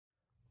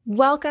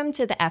Welcome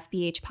to the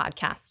FBH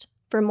podcast.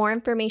 For more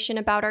information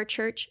about our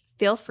church,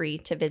 feel free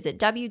to visit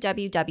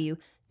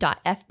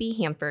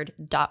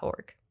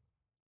www.fbhamford.org.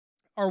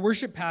 Our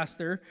worship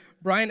pastor,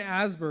 Brian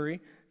Asbury,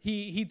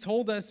 he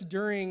told us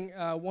during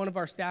one of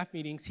our staff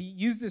meetings, he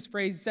used this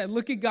phrase, he said,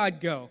 "Look at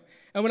God go."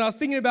 And when I was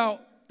thinking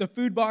about the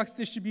food box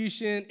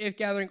distribution, If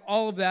Gathering,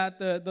 all of that,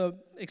 the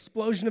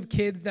explosion of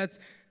kids, that's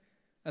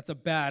a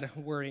bad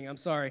wording, I'm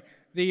sorry.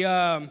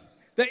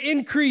 The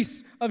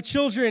increase of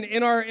children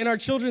in our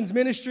children's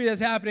ministry that's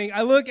happening,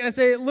 I look and I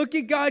say, "Look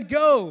at God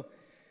go."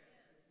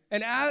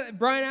 And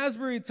Brian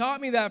Asbury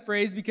taught me that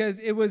phrase because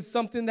it was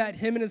something that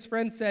him and his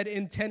friends said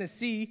in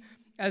Tennessee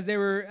as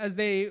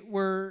they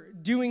were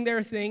doing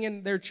their thing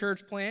in their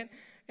church plant.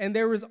 And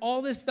there was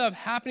all this stuff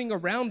happening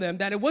around them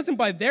that it wasn't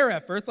by their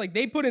efforts. Like,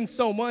 they put in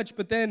so much,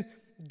 but then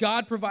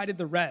God provided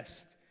the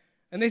rest.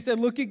 And they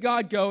said, "Look at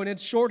God go." And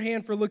it's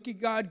shorthand for "Look at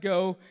God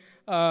go."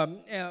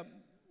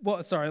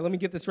 Let me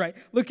get this right.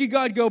 "Look at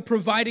God go,"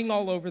 providing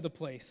all over the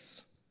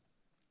place.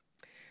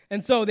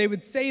 And so they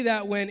would say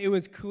that when it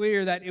was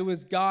clear that it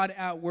was God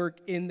at work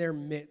in their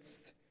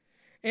midst.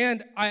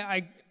 And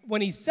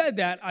when he said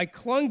that, I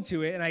clung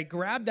to it and I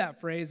grabbed that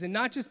phrase, and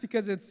not just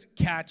because it's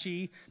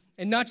catchy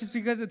and not just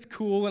because it's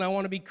cool and I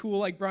want to be cool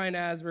like Brian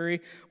Asbury,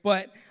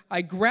 but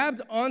I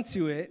grabbed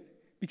onto it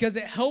because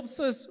it helps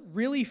us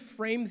really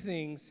frame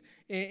things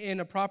in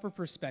a proper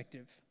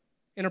perspective,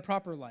 in a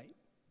proper light.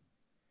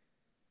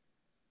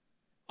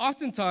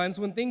 Oftentimes,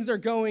 when things are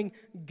going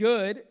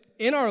good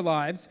in our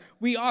lives,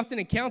 we often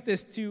account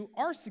this to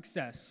our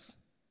success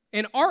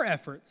and our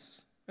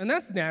efforts. And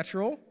that's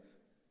natural,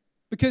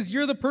 because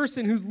you're the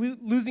person who's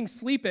losing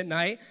sleep at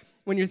night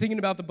when you're thinking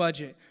about the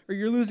budget, or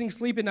you're losing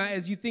sleep at night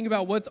as you think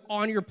about what's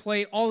on your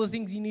plate, all the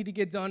things you need to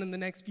get done in the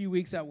next few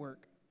weeks at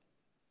work.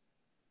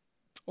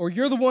 Or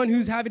you're the one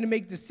who's having to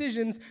make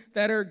decisions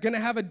that are going to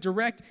have a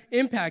direct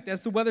impact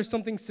as to whether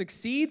something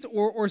succeeds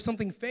or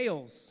something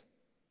fails.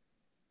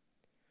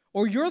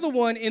 Or you're the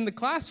one in the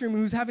classroom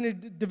who's having to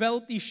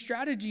develop these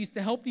strategies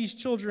to help these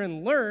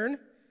children learn.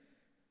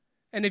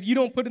 And if you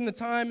don't put in the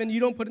time and you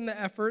don't put in the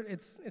effort,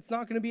 it's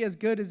not going to be as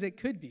good as it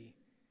could be.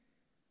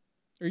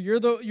 Or you're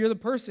the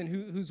person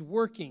who's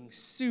working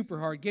super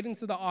hard, getting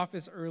to the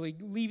office early,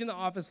 leaving the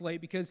office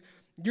late because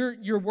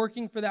you're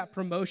working for that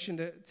promotion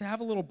to have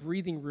a little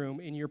breathing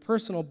room in your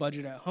personal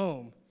budget at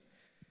home.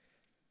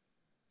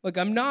 Look,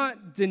 I'm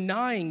not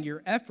denying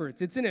your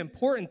efforts. It's an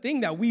important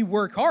thing that we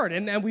work hard,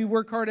 and we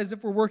work hard as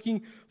if we're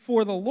working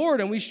for the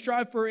Lord, and we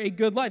strive for a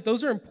good life.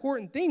 Those are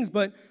important things,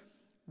 but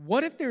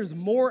what if there's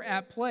more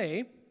at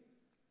play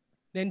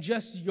than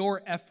just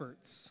your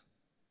efforts?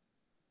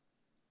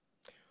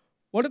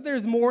 What if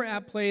there's more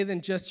at play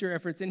than just your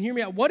efforts? And hear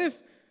me out. What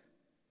if,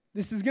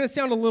 this is going to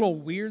sound a little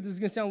weird, this is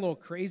going to sound a little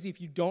crazy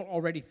if you don't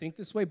already think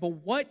this way, but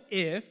what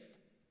if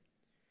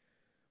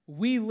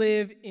we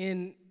live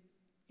in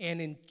an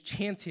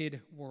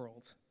enchanted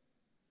world?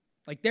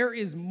 Like, there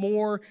is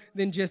more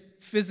than just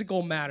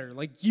physical matter.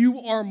 Like,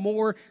 you are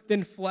more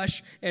than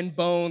flesh and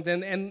bones,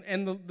 and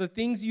the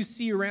things you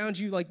see around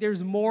you, like,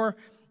 there's more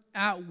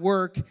at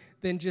work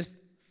than just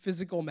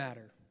physical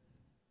matter.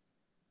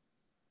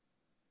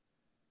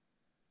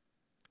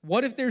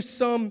 What if there's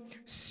some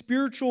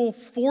spiritual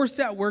force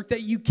at work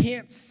that you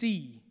can't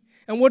see?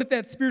 And what if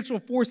that spiritual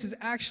force is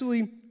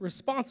actually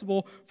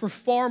responsible for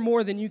far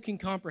more than you can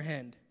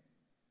comprehend?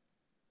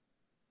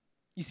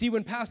 You see,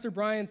 when Pastor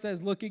Brian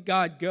says, "Look at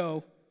God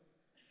go,"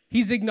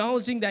 he's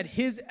acknowledging that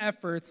his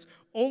efforts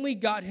only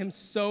got him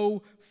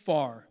so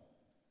far,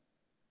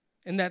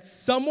 and that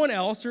someone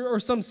else or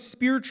some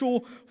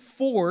spiritual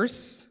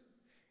force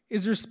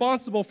is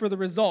responsible for the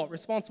result,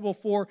 responsible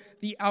for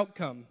the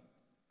outcome.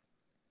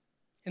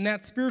 And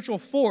that spiritual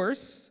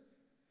force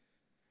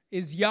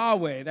is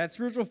Yahweh. That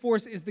spiritual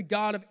force is the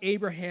God of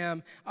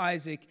Abraham,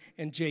 Isaac,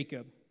 and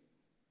Jacob.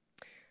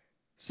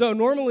 So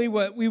normally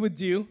what we would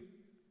do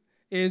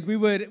is we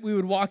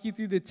would walk you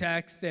through the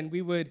text, and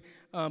we would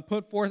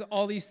put forth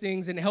all these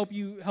things and help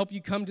you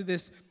come to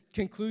this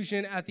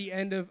conclusion at the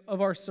end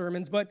of our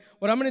sermons. But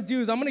what I'm going to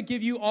do is I'm going to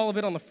give you all of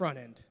it on the front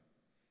end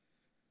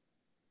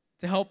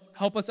to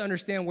help us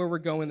understand where we're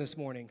going this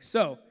morning.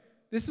 So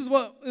this is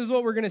what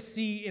we're going to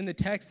see in the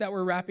text that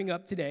we're wrapping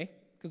up today,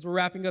 because we're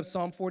wrapping up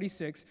Psalm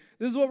 46.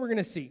 This is what we're going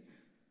to see.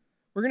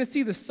 We're going to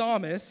see the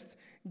psalmist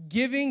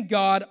giving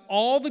God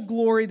all the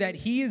glory that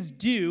he is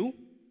due.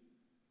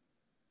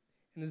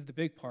 And this is the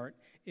big part,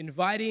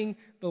 inviting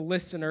the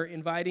listener,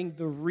 inviting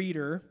the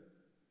reader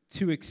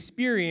to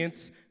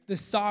experience the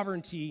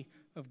sovereignty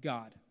of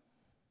God.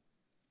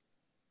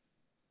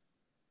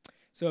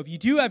 So if you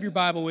do have your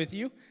Bible with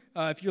you,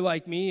 if you're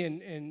like me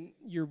and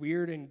you're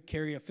weird and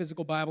carry a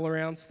physical Bible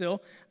around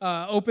still,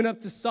 open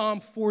up to Psalm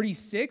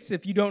 46.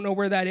 If you don't know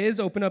where that is,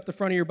 open up the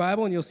front of your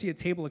Bible and you'll see a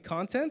table of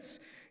contents.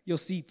 You'll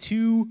see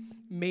two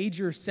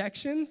major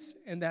sections,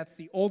 and that's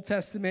the Old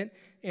Testament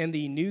and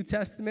the New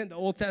Testament. The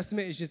Old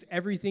Testament is just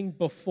everything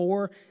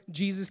before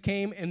Jesus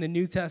came, and the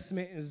New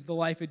Testament is the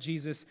life of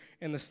Jesus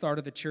and the start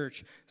of the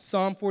church.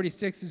 Psalm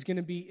 46 is going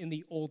to be in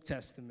the Old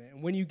Testament.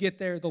 And when you get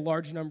there, the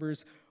large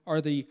numbers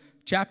are the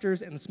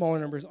chapters, and the smaller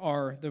numbers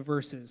are the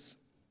verses.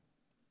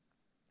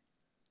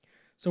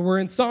 So we're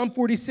in Psalm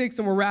 46,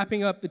 and we're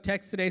wrapping up the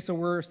text today. So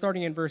we're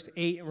starting in verse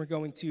 8, and we're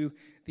going to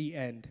the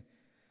end.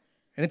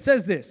 And it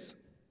says this: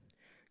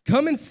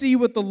 "Come and see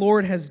what the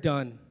Lord has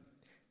done,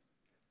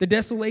 the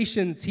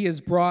desolations he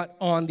has brought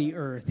on the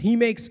earth. He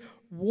makes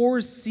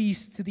wars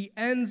cease to the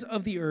ends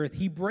of the earth.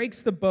 He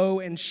breaks the bow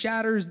and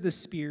shatters the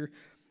spear.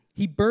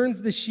 He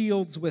burns the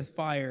shields with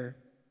fire.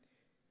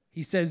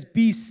 He says,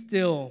 'Be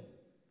still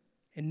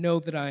and know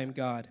that I am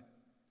God.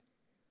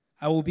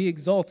 I will be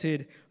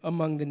exalted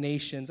among the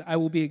nations. I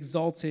will be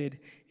exalted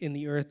in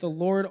the earth. The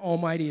Lord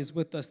Almighty is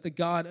with us. The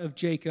God of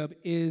Jacob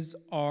is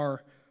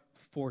our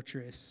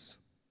fortress.'"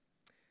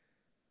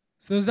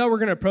 So this is how we're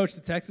going to approach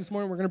the text this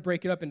morning. We're going to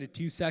break it up into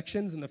two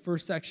sections. And the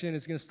first section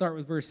is going to start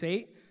with verse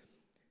 8.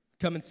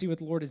 Come and see what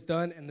the Lord has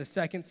done. And the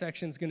second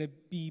section is going to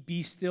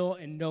be still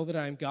and know that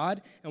I am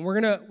God. And we're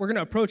going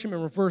to approach them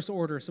in reverse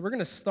order. So we're going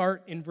to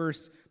start in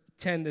verse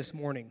 10 this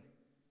morning.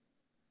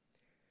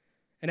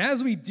 And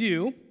as we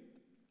do,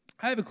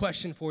 I have a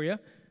question for you.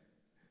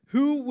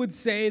 Who would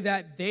say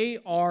that they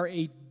are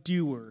a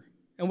doer?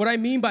 And what I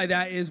mean by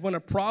that is when a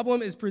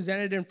problem is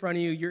presented in front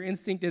of you, your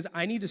instinct is,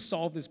 I need to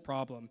solve this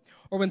problem.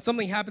 Or when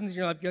something happens in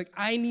your life, you're like,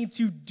 I need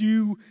to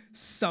do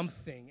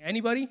something.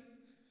 Anybody?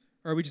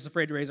 Or are we just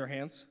afraid to raise our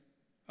hands?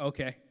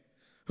 Okay.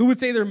 Who would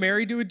say they're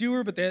married to a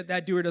doer, but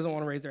that doer doesn't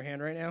want to raise their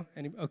hand right now?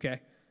 Okay.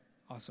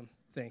 Awesome.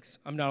 Thanks.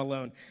 I'm not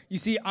alone. You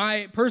see,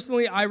 I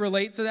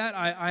relate to that.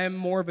 I am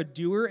more of a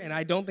doer, and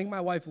I don't think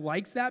my wife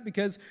likes that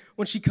because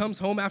when she comes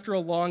home after a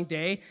long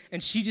day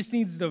and she just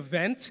needs the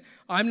vent,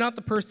 I'm not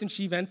the person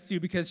she vents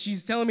to because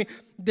she's telling me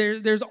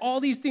there's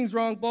all these things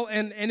wrong. Well,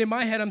 and in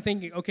my head, I'm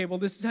thinking, okay, well,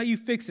 this is how you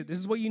fix it. This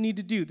is what you need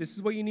to do. This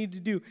is what you need to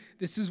do.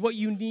 This is what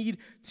you need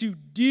to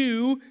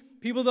do.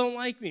 People don't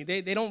like me.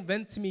 They don't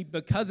vent to me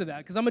because of that,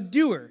 because I'm a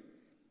doer.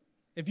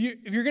 If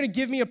you're going to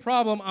give me a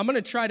problem, I'm going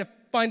to try to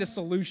find a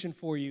solution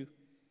for you.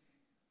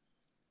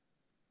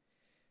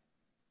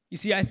 You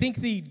see, I think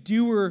the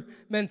doer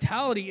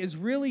mentality is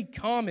really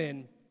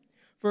common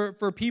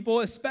for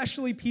people,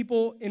 especially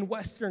people in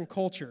Western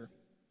culture.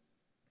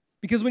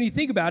 Because when you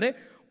think about it,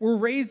 we're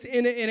raised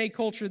in a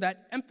culture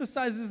that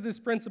emphasizes this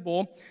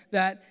principle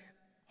that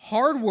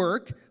hard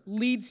work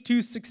leads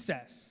to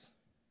success.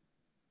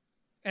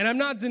 And I'm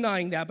not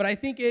denying that, but I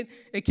think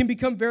it can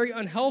become very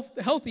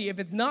unhealthy if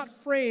it's not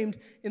framed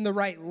in the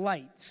right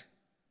light.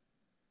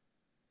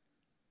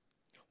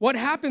 What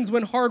happens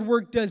when hard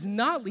work does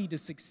not lead to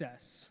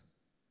success?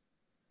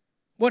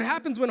 What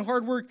happens when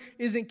hard work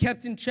isn't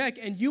kept in check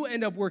and you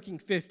end up working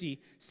 50,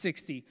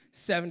 60,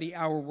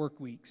 70-hour work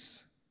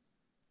weeks?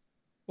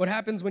 What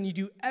happens when you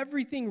do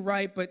everything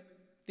right, but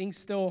things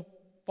still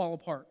fall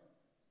apart?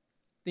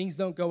 Things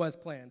don't go as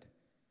planned?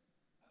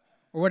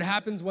 Or what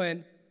happens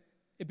when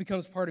it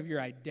becomes part of your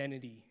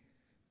identity?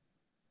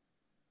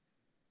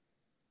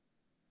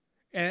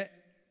 And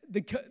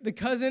the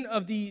cousin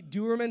of the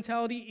doer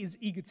mentality is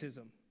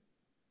egotism.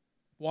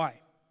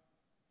 Why?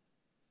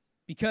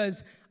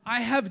 Because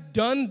I have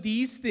done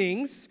these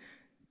things,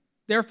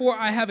 therefore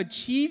I have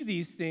achieved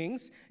these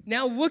things.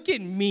 Now look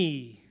at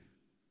me.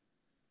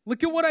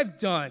 Look at what I've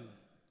done.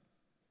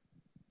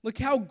 Look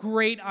how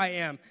great I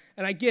am.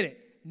 And I get it.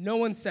 No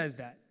one says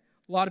that.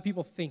 A lot of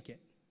people think it.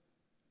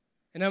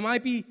 And it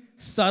might be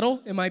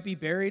subtle. It might be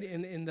buried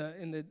in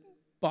the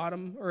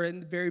bottom or in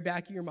the very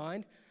back of your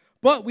mind.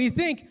 But we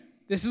think,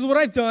 this is what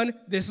I've done.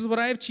 This is what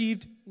I have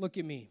achieved. Look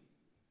at me.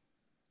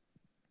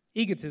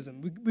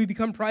 Egotism. We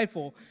become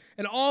prideful.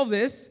 And all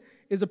this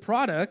is a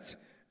product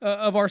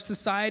of our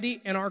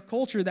society and our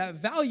culture that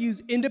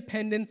values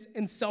independence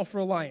and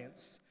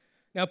self-reliance.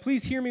 Now,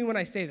 please hear me when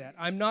I say that.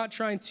 I'm not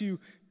trying to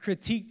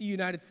critique the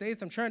United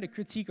States. I'm trying to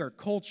critique our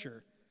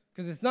culture.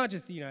 Because it's not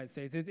just the United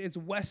States. It's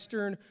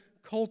Western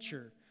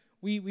culture.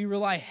 We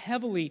rely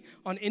heavily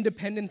on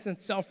independence and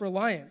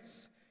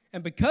self-reliance.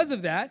 And because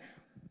of that,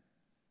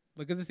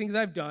 look at the things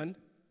I've done.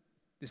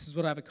 This is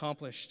what I've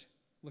accomplished.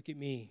 Look at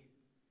me.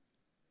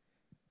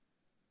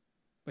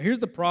 But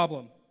here's the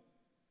problem.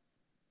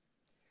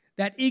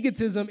 That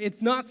egotism,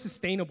 it's not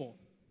sustainable.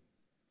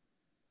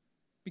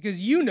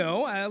 Because you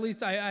know, at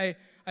least I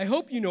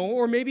hope you know,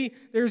 or maybe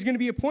there's going to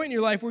be a point in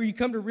your life where you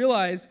come to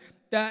realize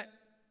that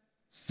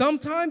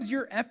sometimes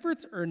your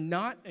efforts are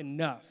not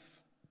enough.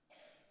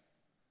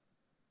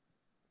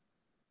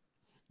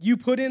 You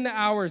put in the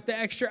hours, the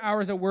extra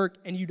hours at work,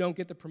 and you don't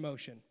get the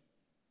promotion.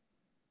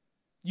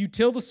 You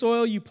till the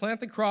soil, you plant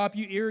the crop,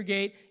 you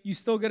irrigate, you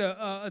still get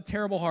a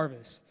terrible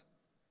harvest.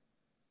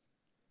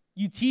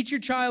 You teach your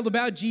child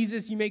about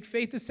Jesus, you make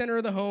faith the center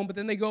of the home, but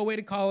then they go away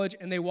to college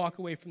and they walk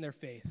away from their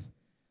faith.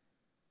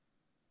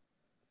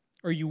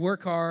 Or you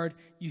work hard,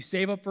 you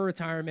save up for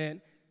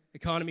retirement,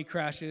 economy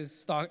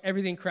crashes,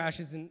 everything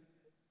crashes, and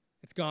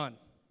it's gone.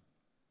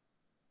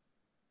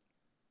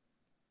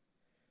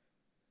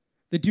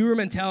 The doer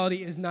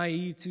mentality is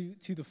naive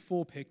to the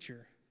full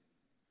picture.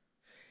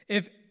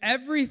 If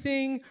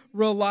everything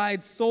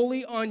relied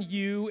solely on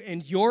you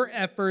and your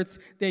efforts,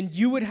 then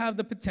you would have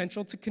the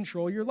potential to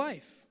control your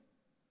life.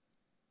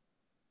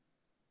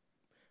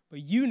 But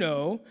you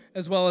know,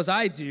 as well as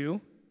I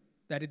do,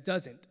 that it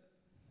doesn't.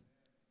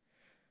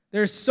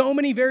 There are so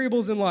many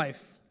variables in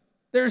life.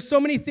 There are so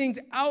many things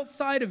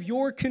outside of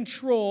your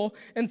control,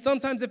 and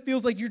sometimes it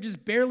feels like you're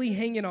just barely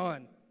hanging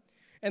on.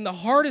 And the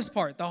hardest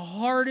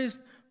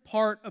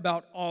part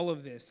about all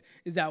of this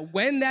is that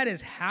when that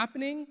is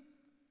happening,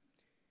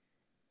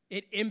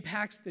 it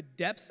impacts the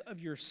depths of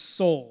your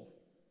soul.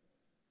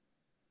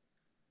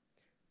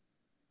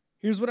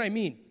 Here's what I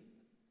mean.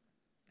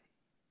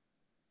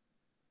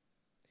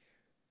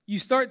 You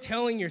start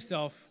telling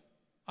yourself,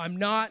 I'm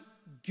not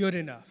good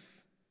enough.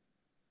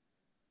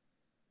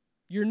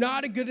 You're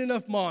not a good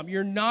enough mom.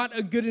 You're not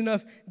a good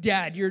enough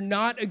dad. You're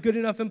not a good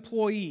enough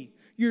employee.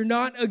 You're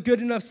not a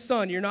good enough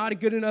son. You're not a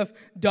good enough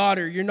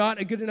daughter. You're not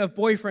a good enough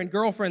boyfriend,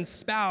 girlfriend,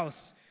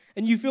 spouse.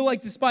 And you feel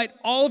like despite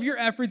all of your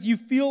efforts, you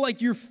feel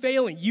like you're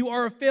failing. You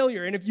are a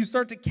failure. And if you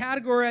start to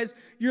categorize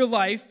your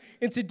life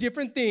into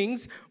different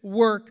things,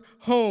 work,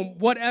 home,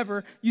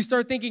 whatever, you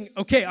start thinking,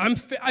 okay,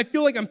 I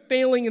feel like I'm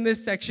failing in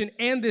this section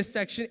and this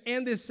section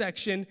and this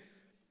section.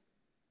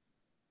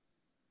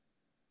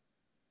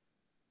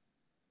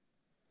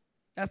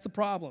 That's the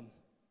problem.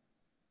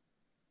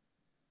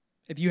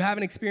 If you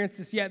haven't experienced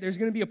this yet, there's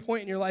going to be a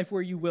point in your life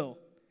where you will.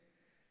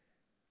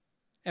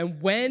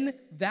 And when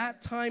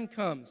that time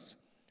comes,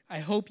 I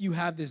hope you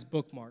have this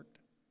bookmarked.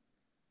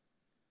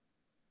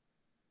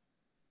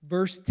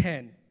 Verse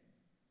 10.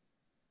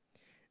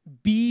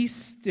 Be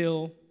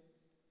still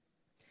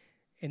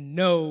and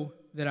know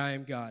that I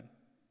am God.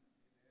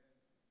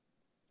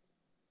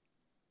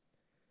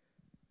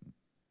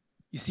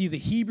 You see, the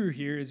Hebrew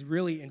here is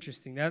really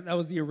interesting. That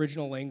was the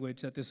original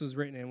language that this was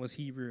written in, was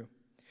Hebrew.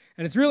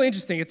 And it's really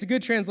interesting. It's a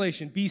good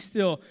translation. Be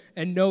still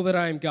and know that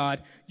I am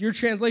God. Your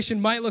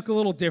translation might look a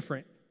little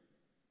different.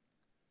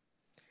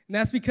 And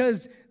that's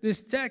because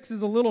this text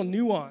is a little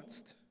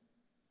nuanced.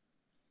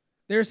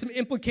 There are some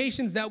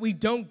implications that we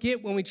don't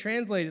get when we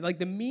translate it. Like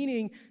the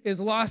meaning is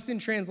lost in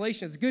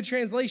translation. It's a good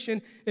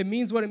translation. It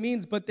means what it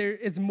means, but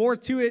it's more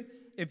to it.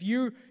 If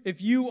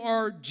you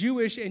are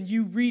Jewish and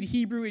you read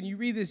Hebrew and you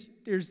read this,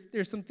 there's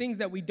some things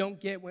that we don't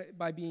get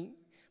by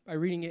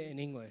reading it in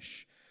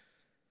English.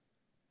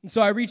 And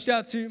so I reached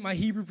out to my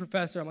Hebrew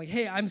professor. I'm like,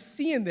 hey, I'm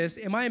seeing this.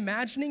 Am I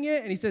imagining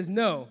it? And he says,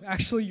 no,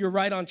 actually, you're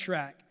right on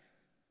track.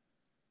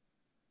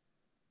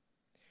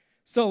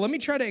 So let me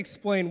try to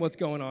explain what's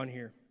going on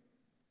here.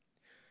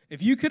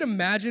 If you could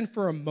imagine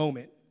for a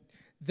moment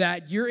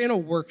that you're in a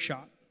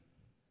workshop.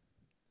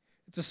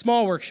 It's a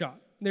small workshop.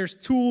 There's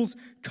tools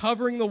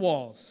covering the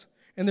walls,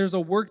 and there's a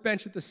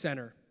workbench at the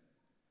center.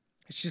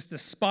 It's just a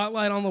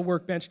spotlight on the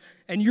workbench,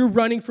 and you're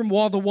running from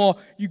wall to wall.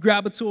 You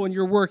grab a tool, and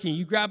you're working.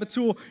 You grab a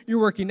tool, you're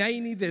working. Now you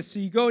need this, so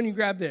you go and you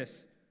grab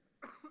this.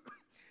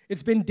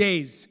 It's been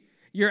days.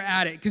 You're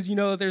at it because you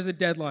know that there's a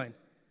deadline.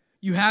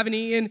 You haven't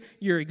eaten.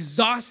 You're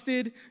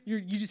exhausted.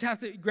 You just have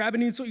to grab a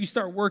new tool. You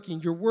start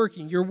working. You're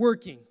working. You're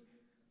working.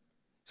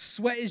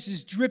 Sweat is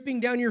just dripping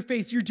down your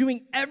face. You're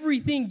doing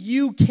everything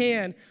you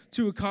can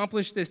to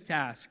accomplish this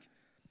task.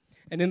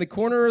 And in the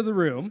corner of the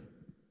room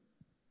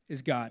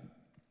is God.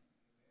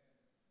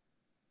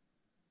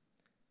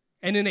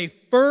 And in a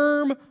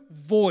firm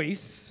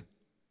voice,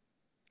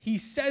 he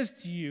says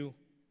to you,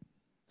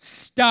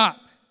 stop.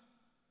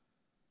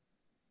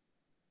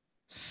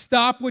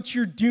 Stop what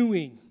you're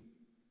doing.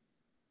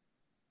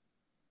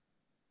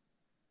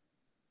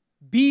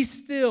 Be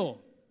still.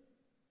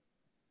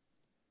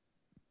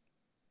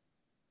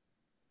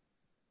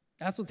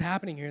 That's what's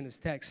happening here in this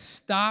text.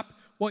 Stop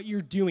what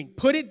you're doing.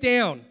 Put it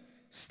down.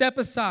 Step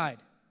aside.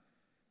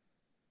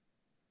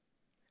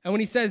 And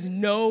when he says,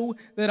 know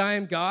that I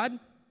am God,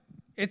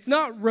 it's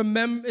not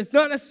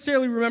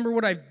necessarily remember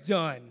what I've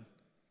done.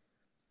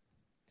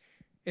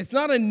 It's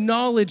not a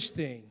knowledge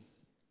thing.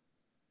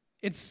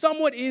 It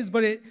somewhat is,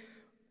 but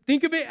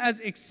think of it as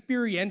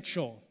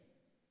experiential.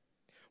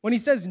 When he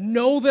says,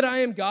 know that I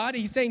am God,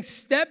 he's saying,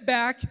 step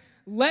back,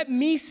 let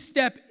me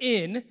step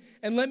in,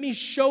 and let me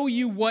show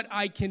you what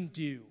I can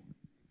do.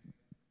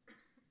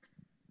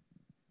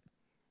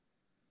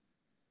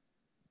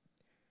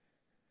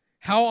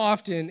 How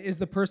often is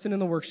the person in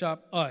the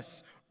workshop,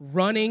 us,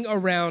 running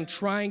around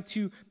trying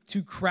to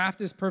craft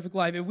this perfect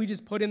life? If we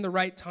just put in the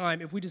right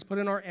time, if we just put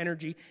in our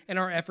energy and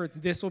our efforts,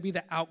 this will be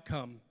the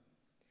outcome.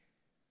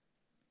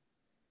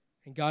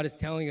 And God is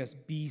telling us,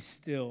 be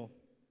still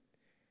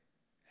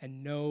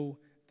and know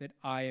that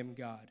I am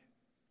God.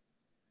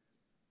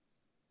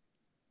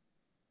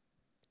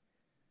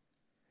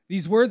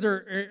 These words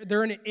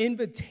they're an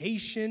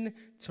invitation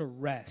to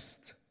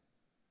rest.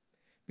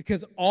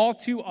 Because all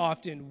too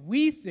often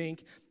we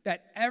think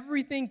that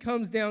everything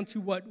comes down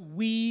to what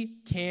we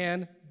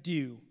can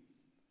do.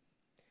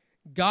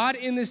 God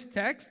in this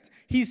text,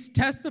 he's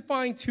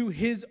testifying to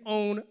his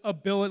own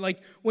ability.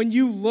 Like when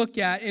you look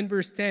at in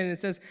verse 10, it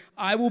says,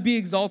 I will be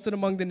exalted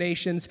among the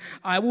nations.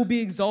 I will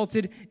be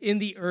exalted in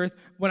the earth.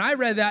 When I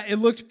read that, it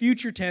looked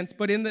future tense,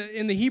 but in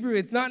the Hebrew,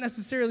 it's not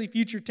necessarily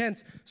future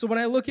tense. So when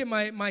I look at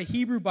my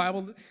Hebrew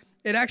Bible,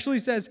 it actually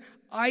says,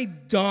 I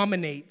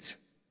dominate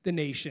the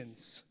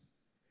nations.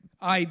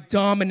 I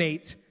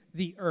dominate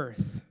the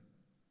earth.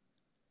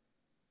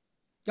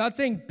 God's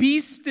saying, be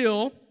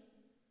still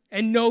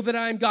and know that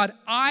I am God.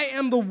 I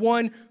am the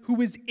one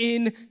who is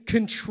in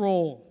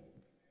control.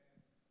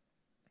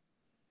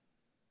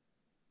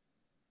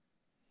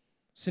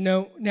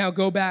 So now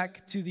go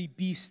back to the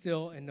be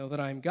still and know that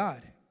I am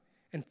God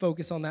and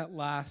focus on that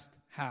last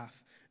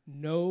half.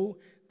 Know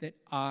that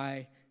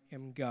I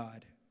am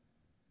God.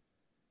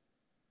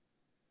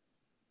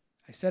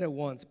 I said it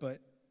once, but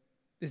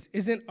this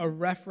isn't a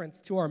reference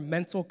to our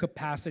mental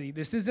capacity.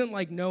 This isn't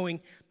like knowing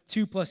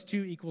 2 +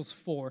 2 =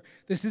 4.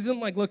 This isn't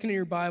like looking at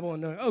your Bible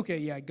and knowing, okay,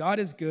 yeah, God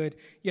is good.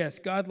 Yes,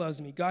 God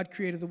loves me. God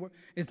created the world.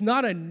 It's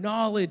not a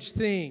knowledge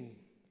thing.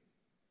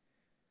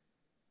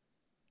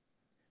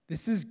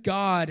 This is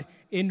God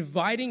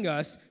inviting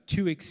us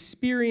to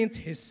experience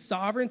his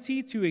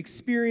sovereignty, to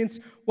experience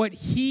what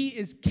he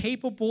is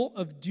capable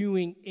of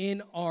doing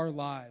in our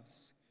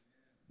lives.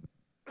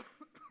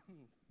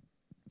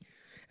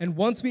 And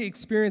once we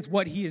experience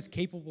what he is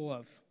capable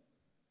of,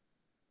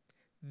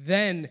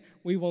 then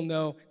we will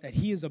know that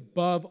he is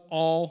above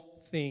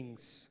all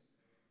things.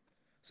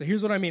 So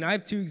here's what I mean. I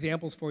have 2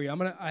 examples for you.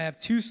 I have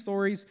 2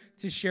 stories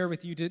to share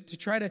with you to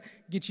try to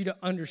get you to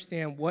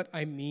understand what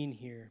I mean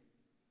here.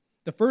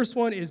 The first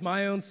one is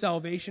my own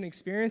salvation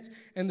experience,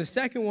 and the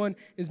second one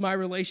is my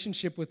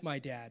relationship with my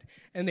dad.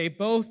 And they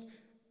both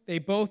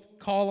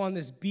call on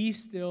this, be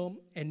still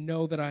and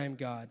know that I am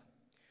God.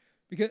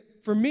 Because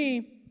for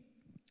me,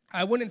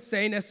 I wouldn't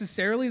say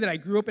necessarily that I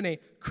grew up in a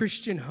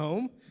Christian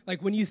home.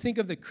 Like when you think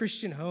of the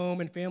Christian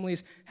home and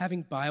families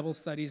having Bible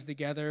studies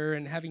together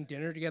and having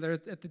dinner together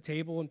at the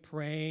table and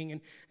praying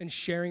and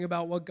sharing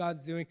about what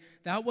God's doing,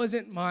 that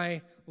wasn't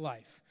my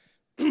life.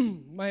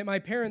 My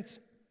parents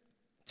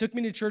took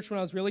me to church when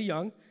I was really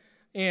young,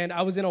 and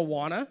I was in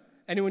Awana.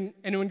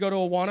 Anyone go to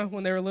Awana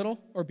when they were little?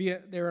 Or they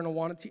were in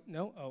Awana team?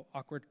 No? Oh,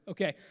 awkward.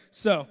 Okay,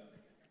 so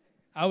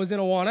I was in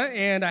Awana,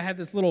 and I had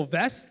this little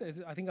vest.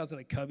 I think I was in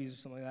the Cubbies or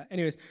something like that.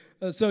 Anyways,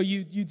 so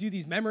you do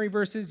these memory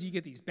verses, you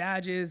get these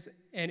badges,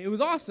 and it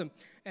was awesome.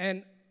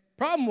 And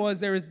problem was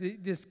there was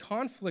this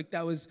conflict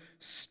that was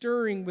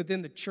stirring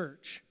within the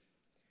church.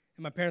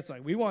 And my parents were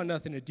like, we want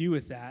nothing to do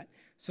with that,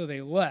 so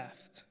they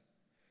left.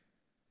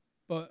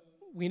 But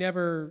we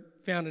never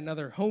found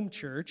another home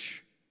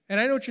church. And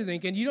I know what you're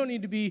thinking. You don't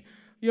need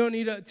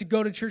to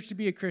go to church to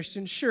be a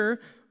Christian. Sure,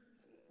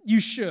 you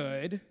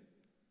should.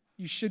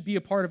 You should be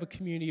a part of a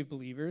community of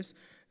believers.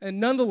 And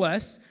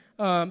nonetheless,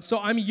 so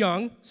I'm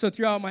young. So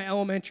throughout my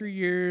elementary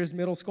years,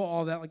 middle school,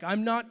 all that, like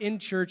I'm not in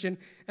church. And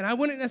I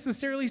wouldn't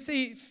necessarily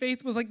say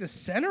faith was like the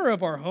center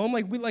of our home.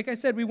 Like I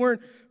said, we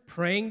weren't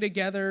praying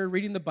together,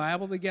 reading the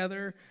Bible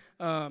together.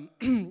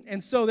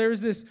 And so there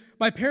was this,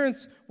 my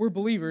parents were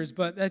believers,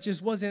 but that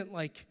just wasn't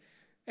like,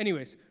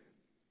 anyways.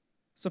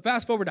 So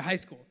fast forward to high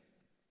school.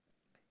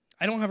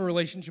 I don't have a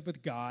relationship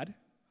with God.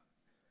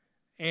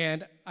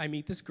 And I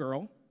meet this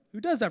girl who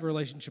does have a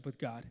relationship with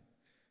God.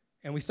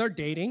 And we start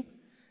dating,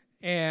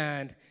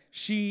 and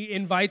she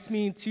invites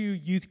me to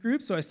youth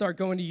group, so I start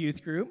going to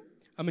youth group.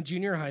 I'm a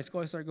junior in high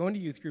school. I start going to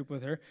youth group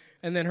with her,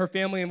 and then her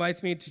family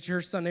invites me to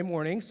church Sunday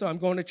mornings, so I'm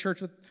going to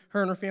church with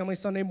her and her family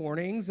Sunday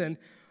mornings, and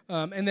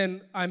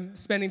then I'm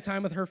spending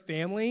time with her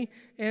family,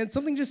 and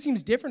something just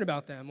seems different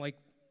about them. Like,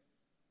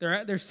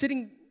 they're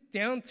sitting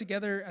down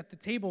together at the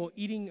table,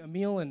 eating a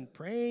meal and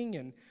praying,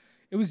 and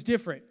it was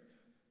different.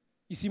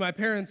 You see, my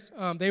parents,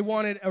 they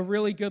wanted a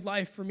really good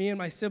life for me and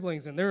my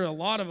siblings, and there were a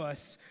lot of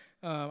us.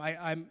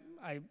 I'm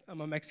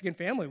a Mexican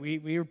family.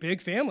 We were a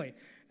big family.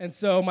 And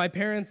so my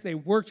parents, they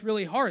worked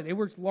really hard. They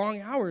worked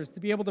long hours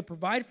to be able to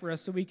provide for us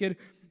so we could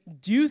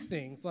do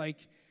things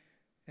like,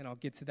 and I'll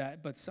get to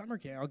that, but summer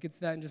camp, I'll get to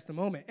that in just a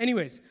moment.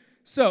 Anyways,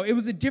 so it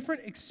was a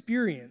different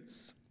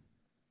experience.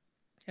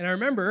 And I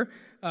remember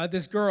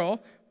this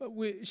girl,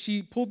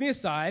 she pulled me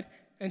aside,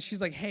 and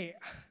she's like, hey,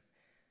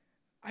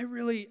 I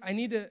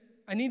need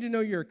to know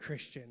you're a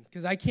Christian,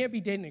 because I can't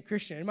be dating a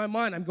Christian. In my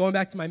mind, I'm going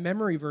back to my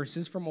memory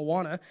verses from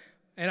Awana,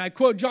 and I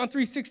quote John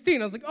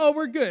 3:16. I was like, oh,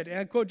 we're good. And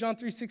I quote John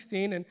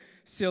 3:16, and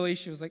silly,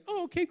 she was like,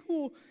 oh, okay,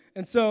 cool.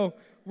 And so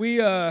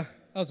that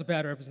was a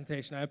bad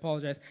representation. I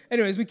apologize.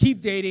 Anyways, we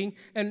keep dating,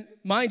 and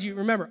mind you,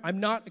 remember, I'm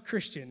not a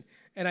Christian,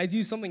 and I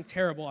do something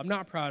terrible I'm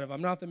not proud of.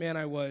 I'm not the man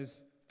I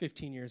was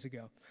 15 years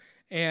ago.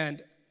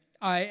 And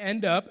I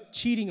end up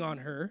cheating on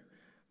her.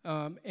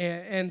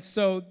 And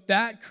so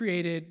that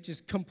created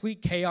just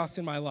complete chaos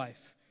in my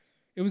life.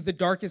 It was the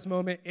darkest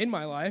moment in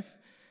my life,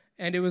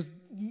 and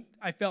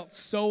I felt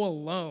so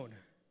alone.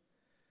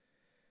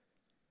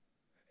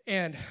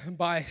 And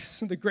by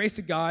the grace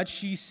of God,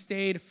 she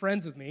stayed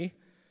friends with me.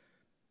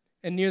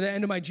 And near the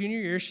end of my junior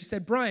year, she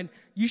said, Brian,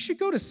 you should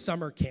go to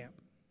summer camp.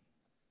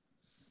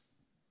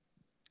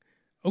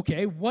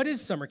 Okay, what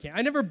is summer camp?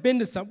 I've never been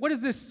to what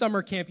is this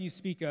summer camp you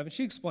speak of? And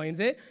she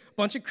explains it. A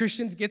bunch of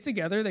Christians get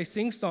together, they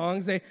sing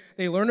songs, they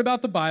learn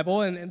about the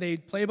Bible, and they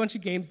play a bunch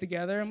of games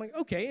together. I'm like,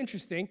 okay,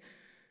 interesting.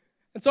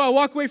 And so I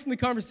walk away from the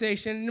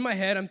conversation, and in my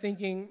head, I'm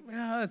thinking,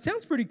 that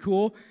sounds pretty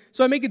cool.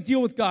 So I make a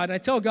deal with God, and I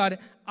tell God,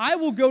 I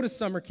will go to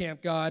summer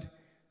camp, God,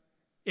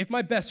 if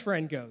my best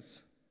friend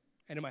goes.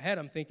 And in my head,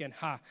 I'm thinking,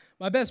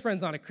 my best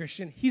friend's not a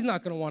Christian. He's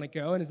not going to want to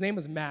go. And his name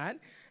was Matt.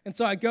 And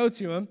so I go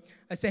to him.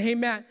 I say, hey,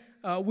 Matt,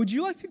 would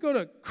you like to go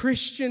to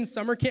Christian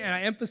summer camp? And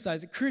I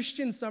emphasize it,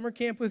 Christian summer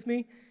camp with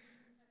me?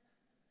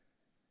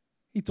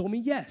 He told me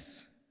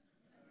yes.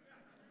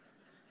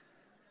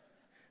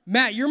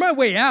 Matt, you're my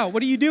way out.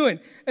 What are you doing?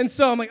 And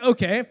so I'm like,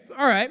 okay,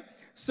 all right.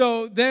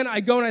 So then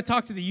I go and I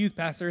talk to the youth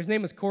pastor. His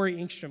name is Corey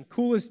Inkstrom,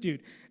 coolest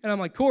dude. And I'm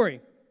like,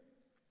 Corey,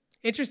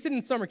 interested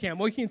in summer camp,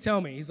 what can you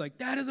tell me? He's like,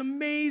 that is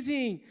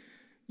amazing.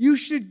 You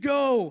should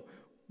go.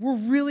 We're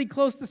really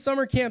close to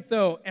summer camp,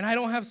 though, and I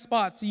don't have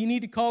spots, so you need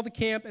to call the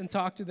camp and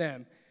talk to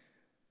them.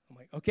 I'm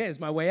like, okay,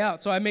 it's my way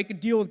out. So I make a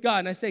deal with God,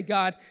 and I say,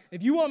 God,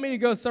 if you want me to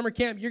go to summer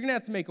camp, you're going to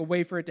have to make a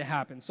way for it to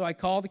happen. So I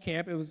call the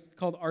camp. It was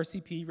called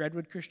RCP,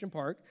 Redwood Christian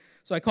Park.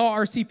 So I call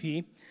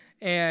RCP,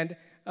 and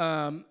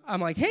I'm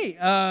like, hey,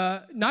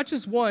 not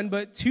just one,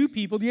 but 2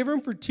 people. Do you have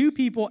room for 2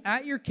 people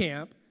at your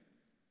camp?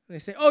 And they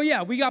say, oh,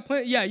 yeah, we got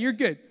plenty. Yeah, you're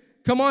good.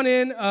 Come on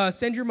in.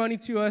 Send your money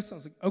to us. I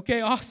was like, okay,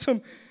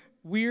 awesome.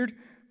 Weird.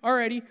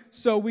 Alrighty.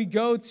 So we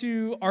go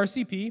to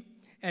RCP,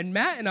 and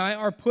Matt and I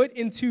are put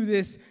into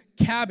this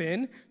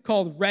cabin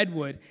called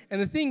Redwood.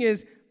 And the thing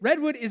is,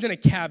 Redwood isn't a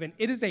cabin.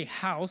 It is a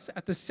house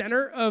at the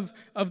center of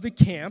the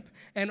camp,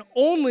 and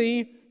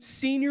only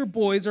senior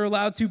boys are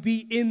allowed to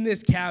be in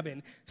this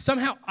cabin.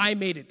 Somehow I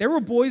made it. There were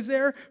boys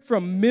there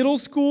from middle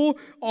school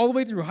all the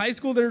way through high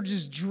school that are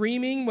just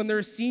dreaming when they're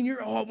a senior,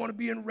 oh, I want to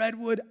be in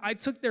Redwood. I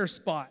took their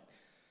spot.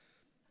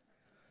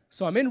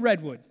 So I'm in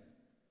Redwood.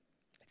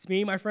 It's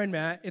me, my friend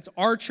Matt. It's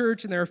our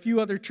church, and there are a few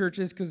other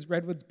churches because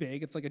Redwood's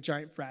big. It's like a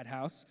giant frat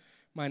house,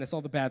 minus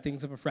all the bad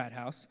things of a frat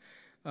house.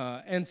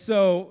 And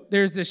so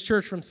there's this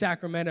church from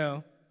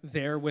Sacramento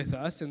there with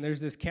us, and there's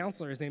this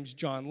counselor. His name's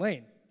John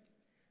Lane.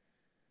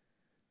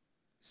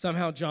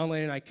 Somehow John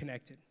Lane and I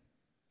connected.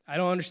 I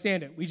don't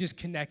understand it. We just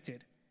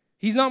connected.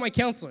 He's not my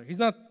counselor. He's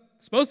not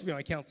supposed to be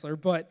my counselor,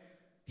 but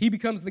he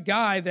becomes the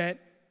guy that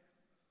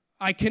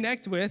I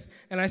connect with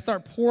and I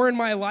start pouring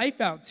my life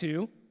out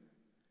to.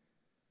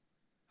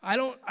 I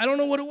don't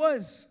know what it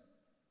was.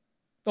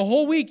 The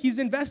whole week, he's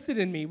invested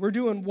in me. We're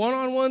doing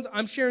one-on-ones.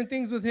 I'm sharing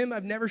things with him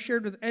I've never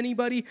shared with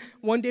anybody.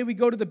 One day we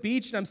go to the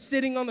beach, and I'm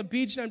sitting on the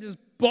beach, and I'm just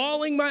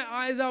bawling my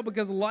eyes out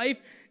because life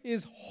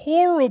is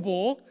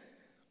horrible.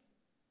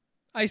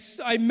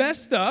 I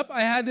messed up.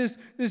 I had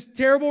this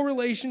terrible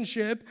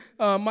relationship.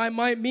 Me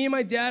and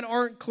my dad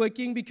aren't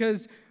clicking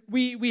because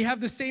we have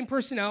the same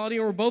personality,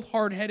 and we're both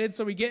hard-headed,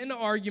 so we get into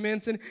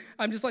arguments, and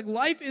I'm just like,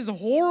 life is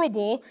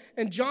horrible,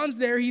 and John's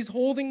there. He's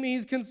holding me.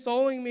 He's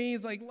consoling me.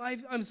 He's like,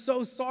 life, I'm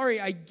so sorry.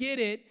 I get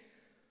it.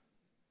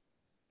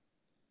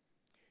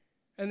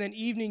 And then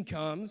evening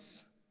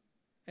comes,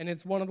 and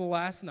it's one of the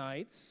last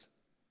nights,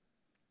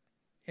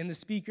 and the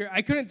speaker,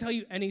 I couldn't tell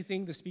you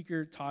anything the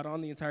speaker taught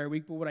on the entire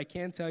week, but what I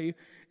can tell you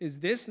is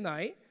this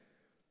night,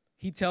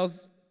 he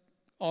tells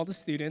all the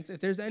students,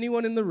 if there's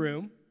anyone in the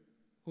room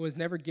who has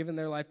never given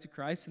their life to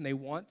Christ and they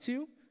want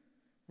to,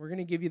 we're going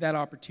to give you that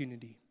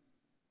opportunity.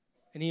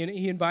 And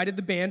he invited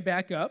the band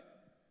back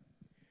up.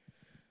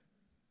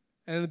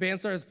 And the band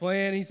starts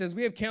playing. He says,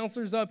 we have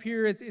counselors up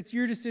here. It's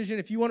your decision.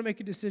 If you want to make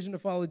a decision to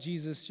follow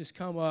Jesus, just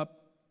come up.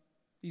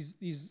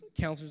 These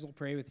counselors will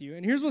pray with you.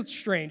 And here's what's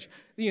strange.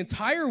 The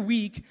entire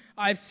week,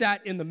 I've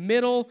sat in the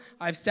middle.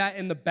 I've sat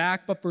in the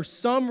back. But for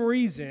some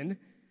reason,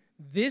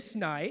 this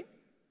night,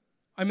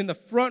 I'm in the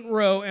front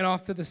row and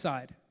off to the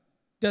side.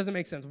 Doesn't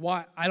make sense.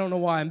 Why? I don't know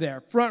why I'm there.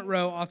 Front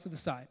row, off to the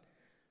side.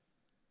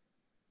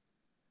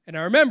 And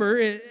I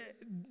remember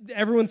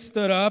everyone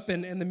stood up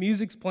and the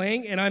music's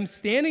playing, and I'm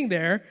standing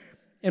there,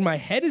 and my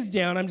head is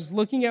down. I'm just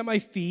looking at my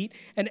feet,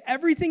 and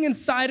everything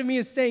inside of me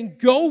is saying,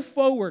 go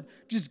forward.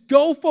 Just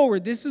go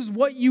forward. This is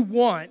what you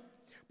want.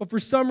 But for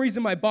some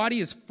reason, my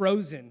body is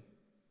frozen.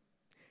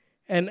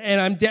 And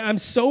I'm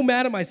so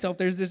mad at myself.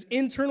 There's this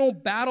internal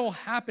battle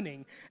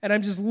happening, and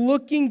I'm just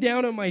looking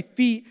down at my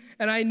feet,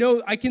 and I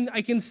know I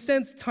can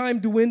sense time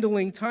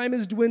dwindling. Time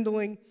is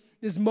dwindling.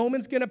 This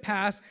moment's going to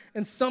pass,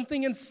 and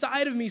something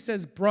inside of me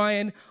says,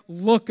 Brian,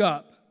 look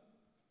up.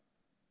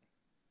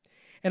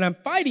 And I'm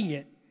fighting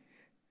it.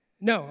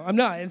 No, I'm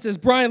not. It says,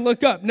 Brian,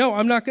 look up. No,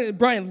 I'm not going to.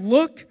 Brian,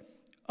 look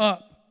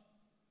up.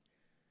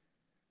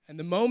 And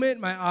the moment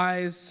my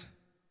eyes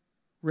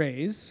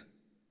raise,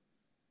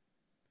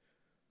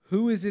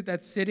 who is it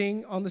that's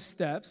sitting on the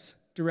steps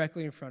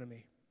directly in front of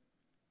me?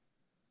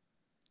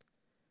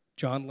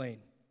 John Lane.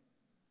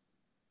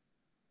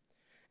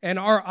 And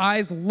our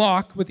eyes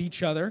lock with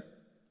each other,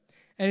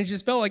 and it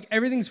just felt like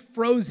everything's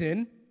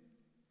frozen.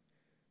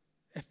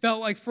 It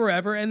felt like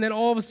forever, and then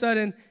all of a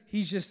sudden,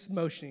 he's just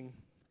motioning,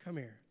 come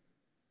here.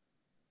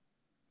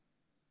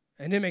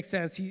 And it makes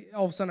sense.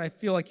 All of a sudden, I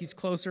feel like he's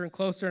closer and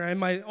closer, and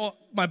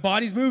my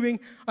body's moving.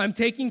 I'm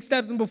taking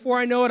steps, and before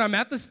I know it, I'm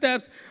at the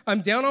steps.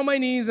 I'm down on my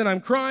knees, and I'm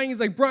crying. He's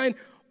like, Brian,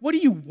 what do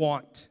you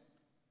want?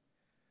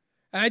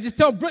 And I just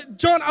tell him,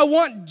 John, I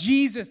want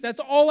Jesus. That's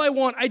all I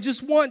want. I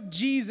just want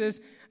Jesus.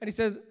 And he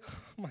says,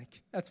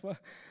 Mike,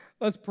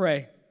 let's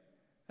pray.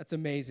 That's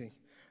amazing.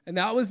 And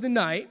that was the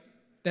night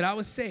that I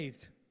was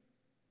saved.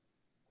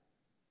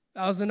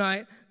 That was the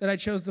night that I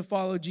chose to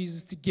follow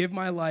Jesus, to give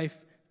my life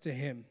to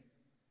him.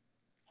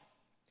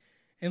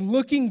 And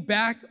looking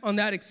back on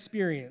that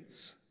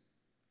experience,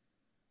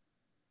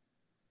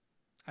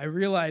 I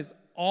realized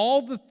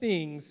all the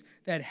things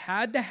that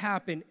had to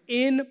happen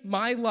in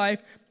my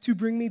life to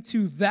bring me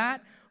to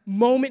that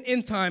moment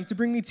in time, to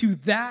bring me to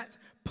that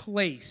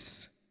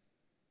place.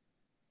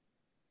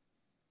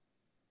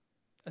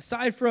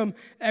 Aside from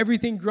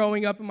everything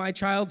growing up in my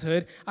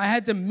childhood, I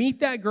had to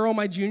meet that girl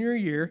my junior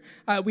year.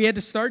 We had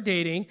to start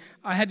dating.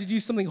 I had to do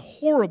something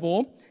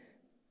horrible.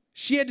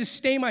 She had to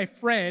stay my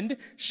friend.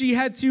 She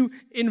had to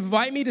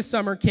invite me to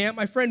summer camp.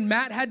 My friend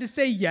Matt had to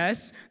say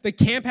yes. The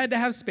camp had to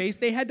have space.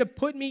 They had to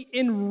put me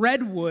in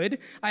Redwood.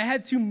 I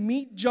had to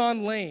meet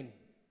John Lane.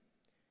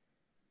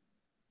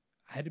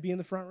 I had to be in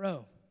the front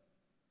row.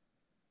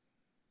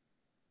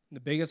 And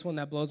the biggest one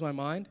that blows my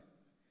mind,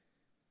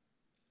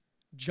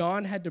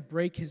 John had to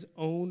break his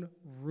own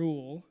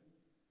rule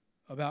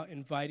about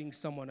inviting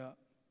someone up.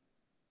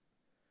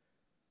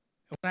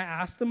 And when I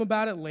asked him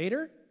about it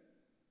later,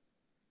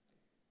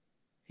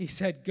 he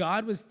said,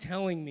 God was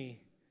telling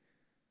me,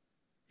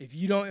 if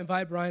you don't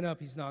invite Brian up,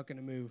 he's not going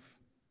to move.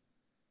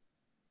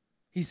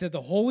 He said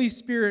the Holy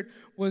Spirit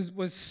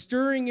was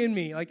stirring in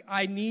me, like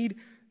I need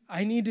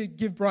to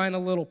give Brian a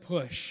little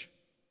push.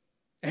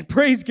 And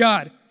praise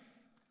God.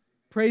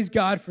 Praise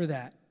God for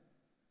that.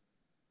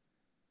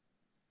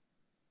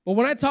 But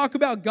when I talk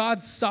about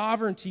God's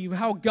sovereignty,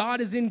 how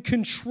God is in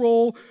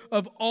control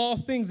of all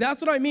things,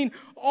 that's what I mean.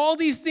 All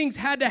these things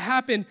had to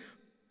happen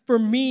for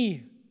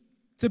me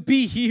to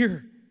be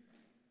here,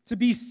 to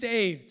be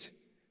saved,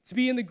 to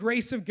be in the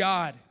grace of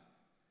God.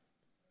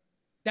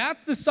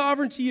 That's the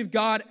sovereignty of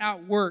God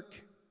at work.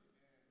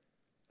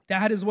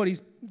 That is what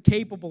he's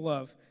capable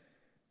of.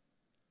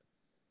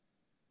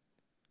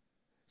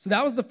 So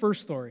that was the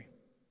first story.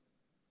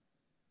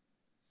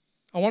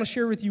 I want to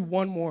share with you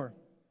one more.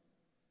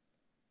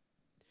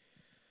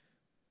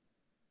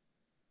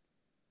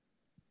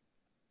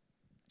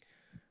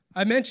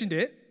 I mentioned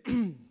it,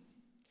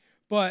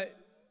 but,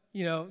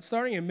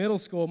 starting in middle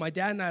school, my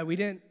dad and I,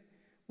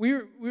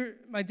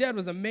 my dad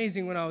was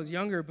amazing when I was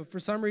younger, but for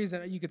some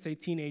reason, you could say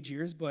teenage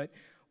years, but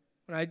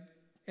when I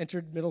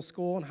entered middle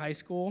school and high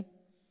school,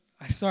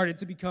 I started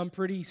to become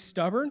pretty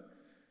stubborn,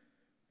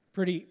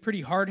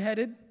 pretty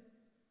hard-headed,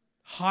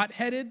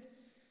 hot-headed,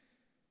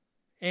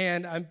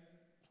 and I'm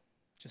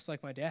just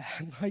like my dad.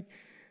 Like,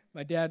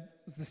 my dad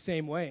was the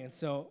same way, and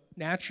so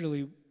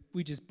naturally,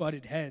 we just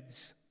butted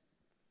heads.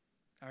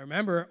 I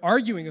remember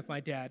arguing with my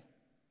dad,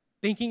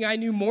 thinking I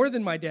knew more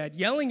than my dad,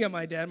 yelling at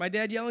my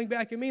dad yelling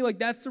back at me. Like,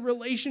 that's the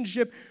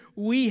relationship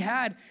we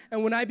had.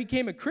 And when I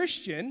became a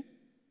Christian,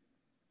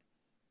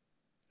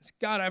 I said,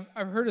 God,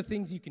 I've heard of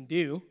things you can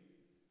do.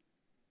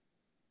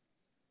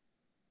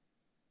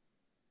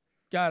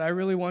 God, I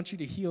really want you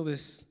to heal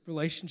this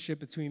relationship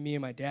between me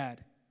and my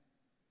dad.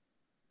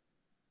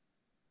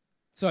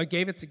 So I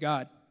gave it to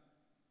God.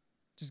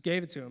 Just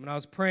gave it to him. And I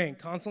was praying,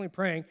 constantly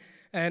praying.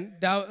 And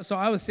so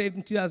I was saved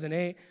in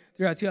 2008,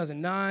 throughout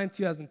 2009,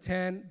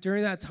 2010.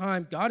 During that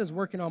time, God is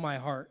working on my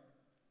heart.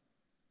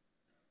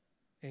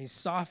 And he's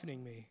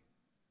softening me.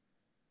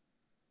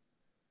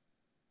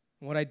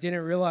 And what I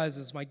didn't realize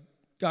is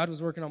God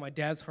was working on my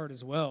dad's heart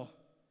as well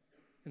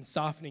and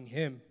softening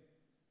him.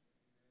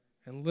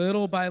 And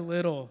little by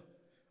little,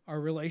 our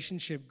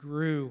relationship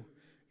grew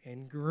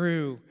and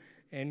grew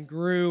and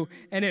grew,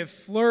 and it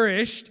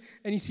flourished.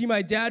 And you see,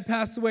 my dad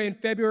passed away in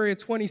February of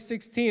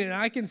 2016, and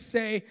I can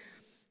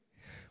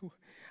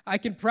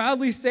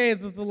proudly say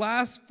that the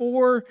last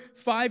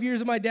 4-5 years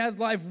of my dad's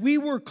life, we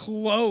were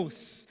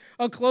close,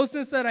 a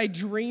closeness that I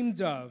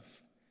dreamed of.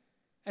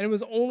 And it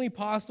was only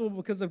possible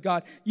because of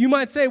God. You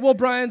might say, well,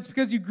 Brian, it's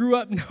because you grew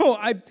up. No,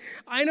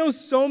 I know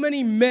so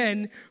many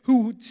men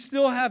who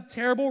still have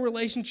terrible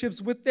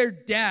relationships with their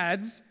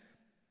dads,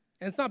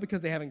 and it's not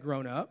because they haven't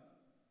grown up.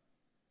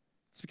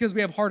 It's because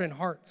we have hardened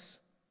hearts.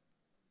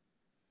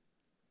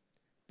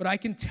 But I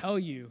can tell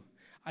you,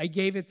 I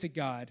gave it to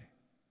God,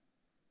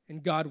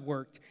 and God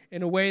worked.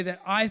 In a way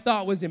that I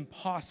thought was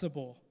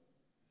impossible,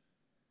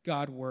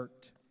 God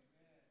worked.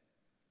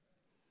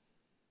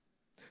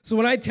 So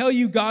when I tell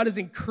you God is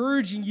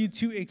encouraging you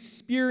to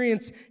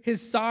experience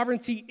his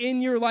sovereignty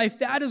in your life,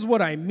 that is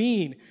what I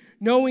mean.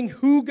 Knowing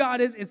who God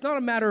is, it's not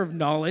a matter of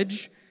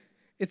knowledge.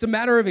 It's a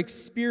matter of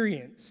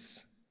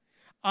experience.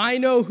 I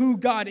know who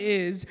God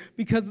is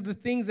because of the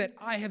things that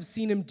I have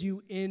seen him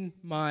do in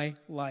my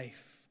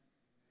life.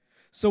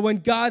 So when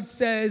God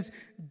says,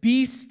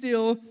 be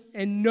still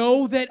and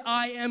know that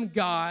I am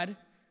God,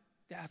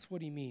 that's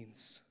what he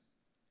means.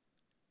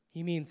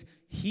 He means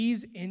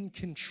he's in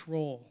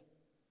control.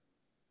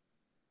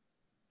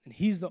 And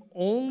he's the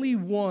only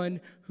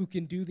one who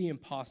can do the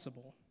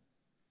impossible.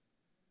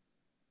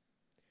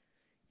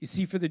 You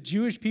see, for the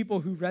Jewish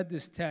people who read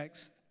this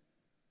text,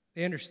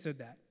 they understood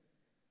that.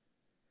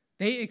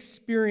 They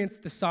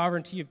experienced the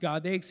sovereignty of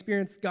God. They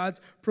experienced God's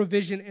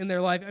provision in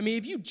their life. I mean,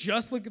 if you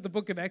just look at the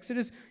book of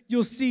Exodus,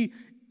 you'll see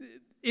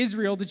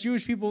Israel, the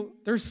Jewish people,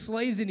 they're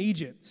slaves in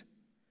Egypt.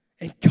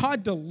 And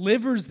God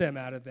delivers them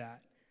out of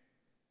that.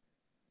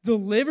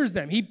 delivers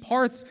them. He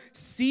parts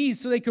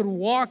seas so they could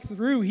walk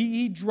through.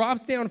 He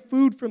drops down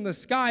food from the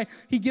sky.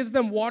 He gives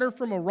them water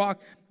from a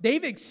rock.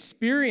 They've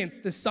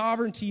experienced the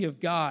sovereignty of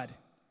God.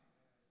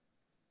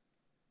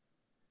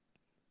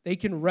 They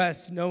can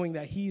rest knowing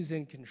that He's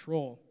in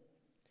control.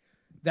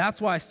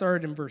 That's why I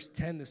started in verse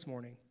 10 this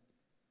morning.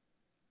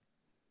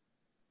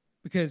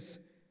 Because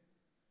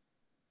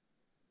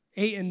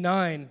 8 and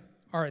 9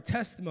 are a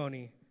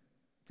testimony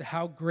to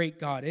how great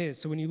God is.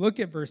 So when you look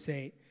at verse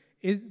 8,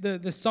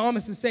 the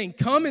psalmist is saying,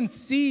 come and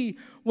see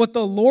what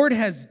the Lord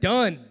has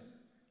done.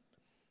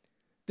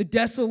 The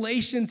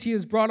desolations He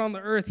has brought on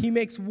the earth. He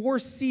makes war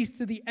cease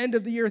to the end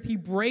of the earth. He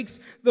breaks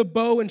the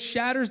bow and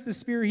shatters the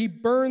spear. He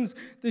burns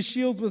the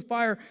shields with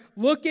fire.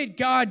 Look at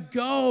God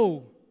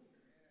go,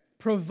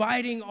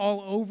 providing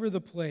all over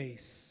the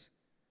place.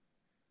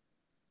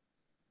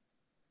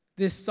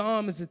 This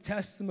psalm is a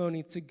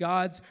testimony to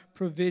God's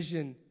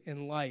provision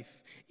in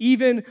life.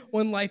 Even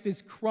when life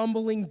is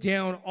crumbling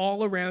down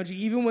all around you,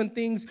 even when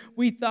things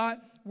we thought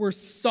were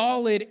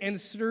solid and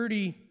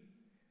sturdy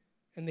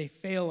and they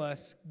fail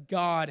us,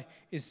 God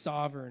is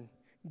sovereign.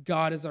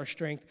 God is our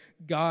strength.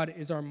 God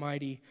is our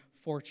mighty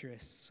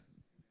fortress.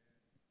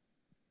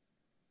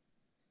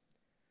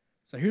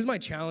 So here's my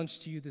challenge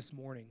to you this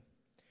morning.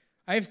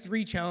 I have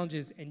 3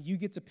 challenges, and you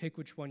get to pick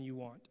which one you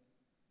want.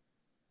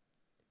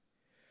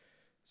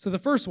 So the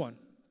first one,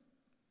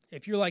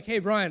 if you're like, hey,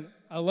 Brian,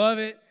 I love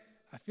it.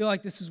 I feel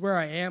like this is where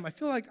I am. I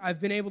feel like I've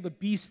been able to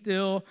be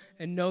still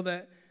and know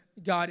that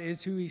God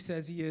is who He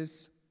says He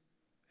is.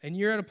 And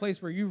you're at a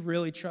place where you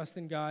really trust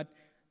in God.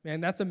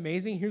 Man, that's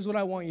amazing. Here's what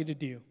I want you to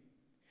do.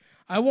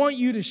 I want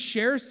you to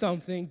share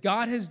something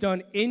God has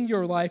done in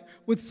your life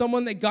with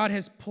someone that God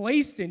has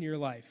placed in your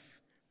life.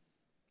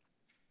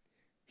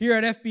 Here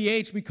at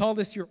FBH, we call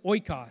this your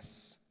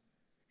oikos.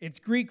 It's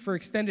Greek for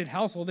extended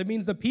household. It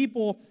means the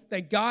people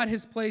that God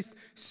has placed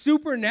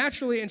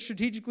supernaturally and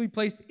strategically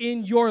placed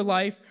in your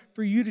life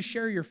for you to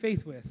share your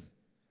faith with.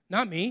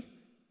 Not me.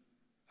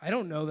 I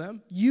don't know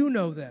them. You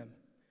know them.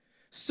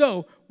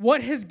 So,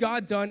 what has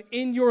God done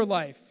in your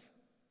life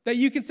that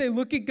you can say,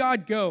 look at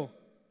God go?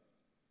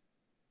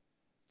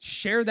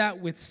 Share that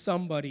with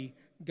somebody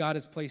God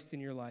has placed in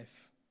your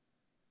life.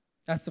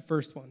 That's the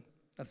first one.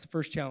 That's the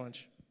first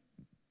challenge.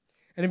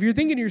 And if you're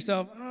thinking to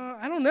yourself,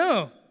 I don't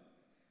know.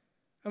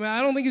 I mean,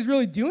 I don't think He's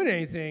really doing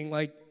anything.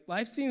 Like,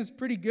 life seems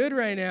pretty good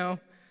right now.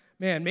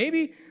 Man,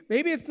 maybe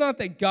it's not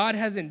that God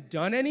hasn't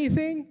done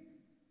anything.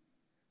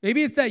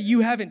 Maybe it's that you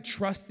haven't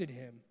trusted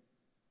Him.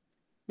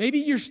 Maybe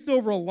you're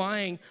still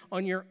relying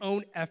on your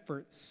own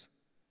efforts.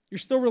 You're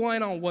still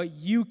relying on what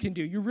you can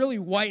do. You're really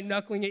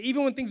white-knuckling it.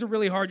 Even when things are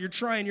really hard, you're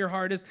trying your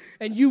hardest,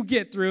 and you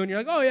get through, and you're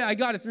like, oh, yeah, I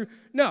got it through.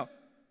 No.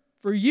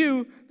 For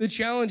you, the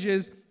challenge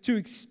is to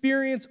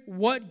experience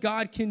what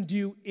God can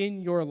do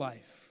in your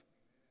life.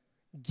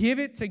 Give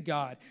it to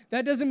God.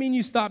 That doesn't mean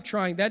you stop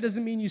trying. That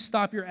doesn't mean you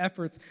stop your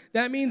efforts.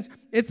 That means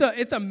it's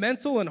a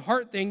mental and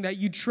heart thing that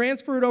you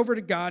transfer it over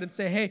to God and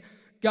say, hey,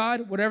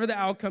 God, whatever the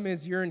outcome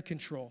is, you're in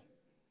control.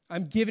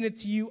 I'm giving it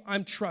to you.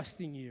 I'm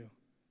trusting you.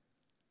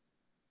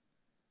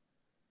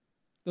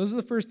 Those are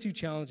the first 2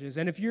 challenges.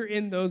 And if you're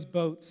in those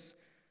boats,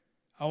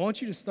 I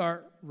want you to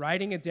start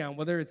writing it down,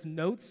 whether it's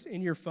notes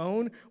in your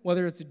phone,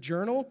 whether it's a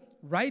journal.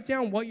 Write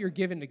down what you're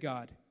giving to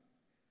God.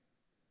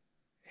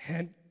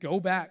 And go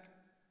back.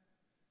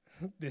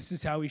 This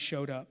is how He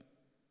showed up.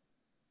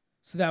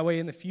 So that way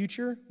in the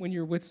future, when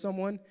you're with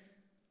someone,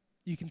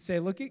 you can say,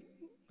 look at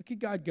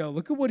God go.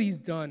 Look at what He's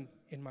done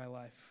in my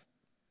life.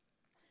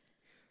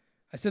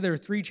 I said there are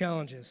 3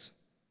 challenges.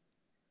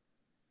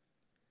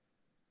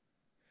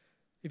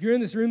 If you're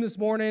in this room this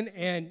morning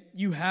and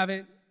you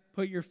haven't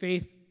put your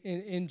faith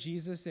in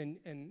Jesus and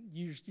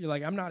you're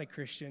like, I'm not a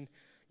Christian.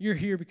 You're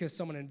here because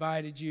someone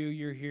invited you.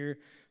 You're here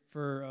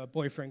for a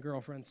boyfriend,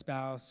 girlfriend,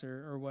 spouse,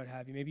 or what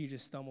have you. Maybe you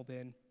just stumbled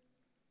in.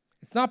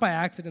 It's not by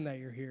accident that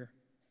you're here.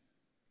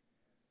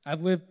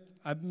 I'm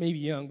maybe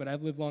young, but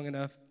I've lived long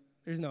enough.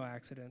 There's no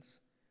accidents.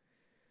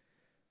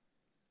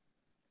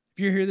 If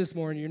you're here this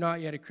morning, you're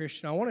not yet a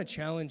Christian, I want to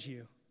challenge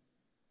you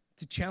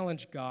to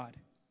challenge God.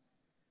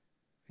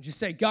 And just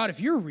say, God, if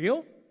you're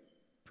real,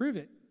 prove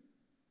it.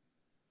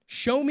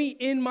 Show me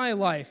in my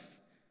life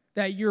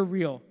that you're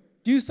real.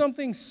 Do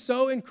something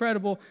so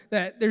incredible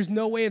that there's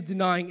no way of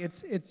denying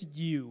it's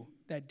you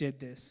that did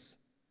this.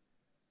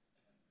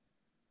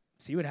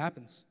 See what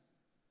happens.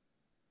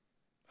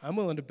 I'm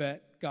willing to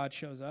bet God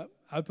shows up.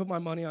 I would put my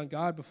money on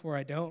God before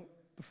I don't.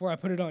 Before I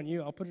put it on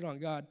you, I'll put it on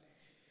God.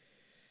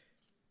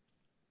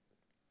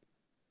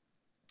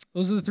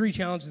 Those are the 3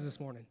 challenges this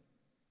morning.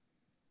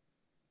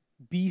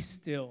 Be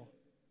still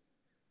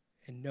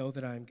and know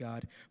that I am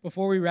God.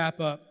 Before we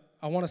wrap up,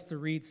 I want us to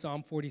read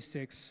Psalm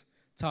 46,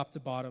 top to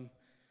bottom,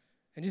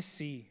 and just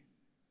see.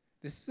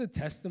 This is a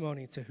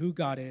testimony to who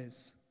God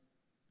is.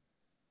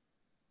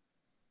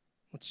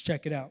 Let's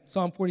check it out.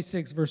 Psalm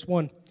 46, verse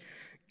 1.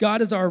 God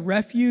is our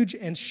refuge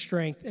and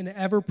strength, an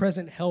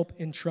ever-present help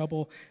in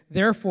trouble.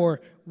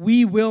 Therefore,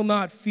 we will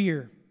not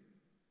fear.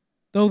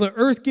 Though the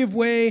earth give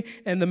way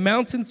and the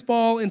mountains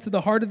fall into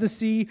the heart of the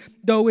sea,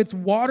 though its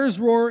waters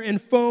roar and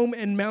foam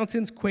and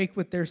mountains quake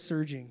with their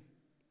surging.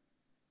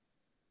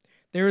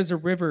 There is a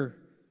river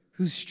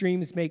whose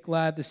streams make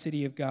glad the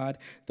city of God,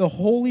 the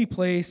holy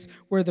place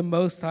where the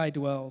Most High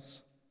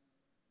dwells.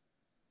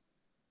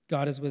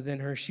 God is within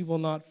her. She will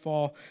not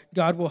fall.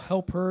 God will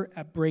help her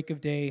at break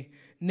of day.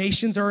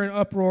 Nations are in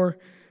uproar.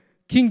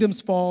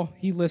 Kingdoms fall.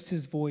 He lifts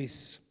his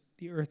voice.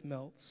 The earth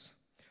melts.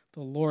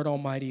 The Lord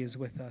Almighty is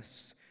with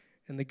us,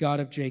 and the God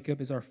of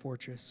Jacob is our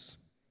fortress.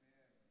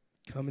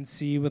 Come and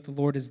see what the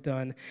Lord has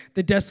done,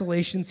 the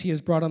desolations he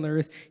has brought on the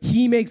earth.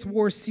 He makes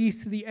war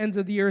cease to the ends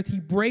of the earth. He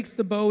breaks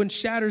the bow and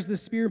shatters the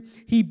spear.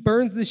 He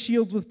burns the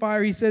shields with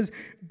fire. He says,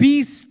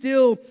 be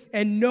still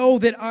and know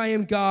that I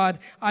am God.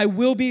 I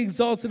will be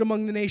exalted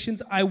among the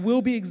nations. I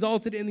will be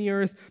exalted in the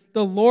earth.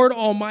 The Lord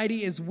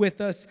Almighty is with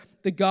us.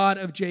 The God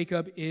of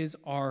Jacob is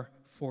our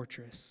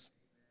fortress.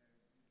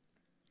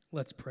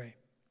 Let's pray.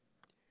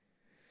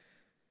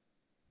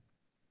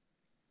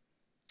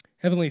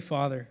 Heavenly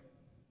Father,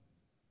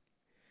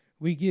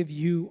 we give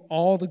you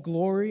all the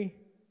glory,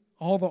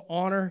 all the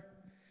honor.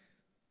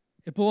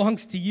 It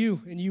belongs to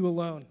you and you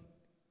alone.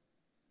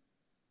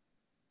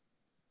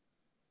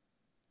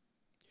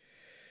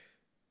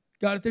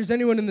 God, if there's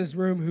anyone in this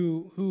room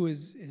who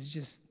is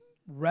just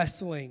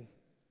wrestling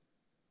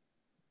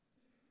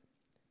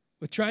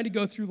with trying to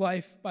go through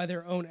life by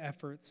their own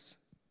efforts,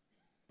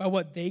 by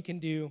what they can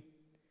do,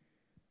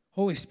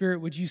 Holy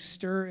Spirit, would you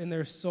stir in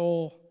their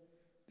soul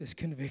this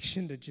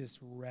conviction to just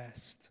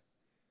rest,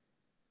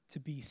 to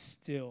be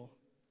still,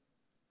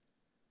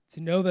 to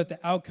know that the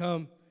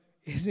outcome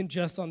isn't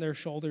just on their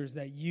shoulders,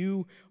 that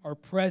you are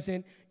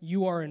present,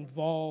 you are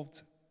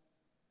involved.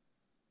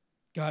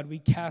 God, we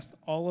cast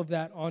all of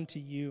that onto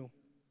you.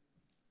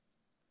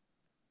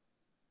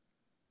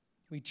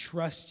 We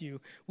trust you.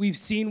 We've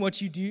seen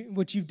what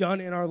you've done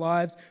in our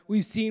lives.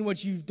 We've seen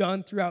what you've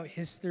done throughout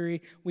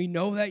history. We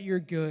know that you're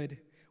good.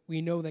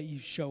 We know that you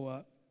show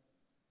up.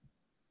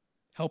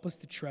 Help us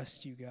to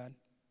trust you, God.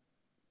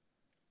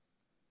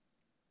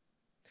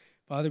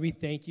 Father, we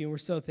thank you, and we're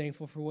so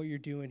thankful for what you're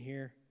doing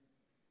here.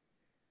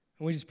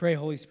 And we just pray,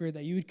 Holy Spirit,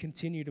 that you would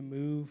continue to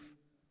move,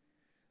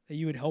 that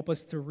you would help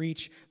us to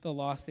reach the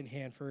lost in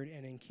Hanford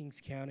and in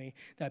Kings County,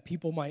 that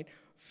people might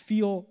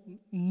feel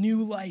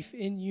new life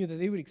in you, that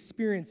they would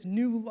experience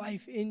new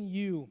life in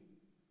you.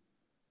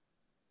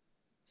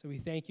 So we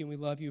thank you and we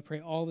love you. We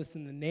pray all this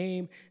in the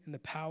name and the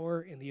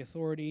power and the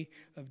authority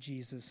of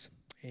Jesus.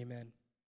 Amen.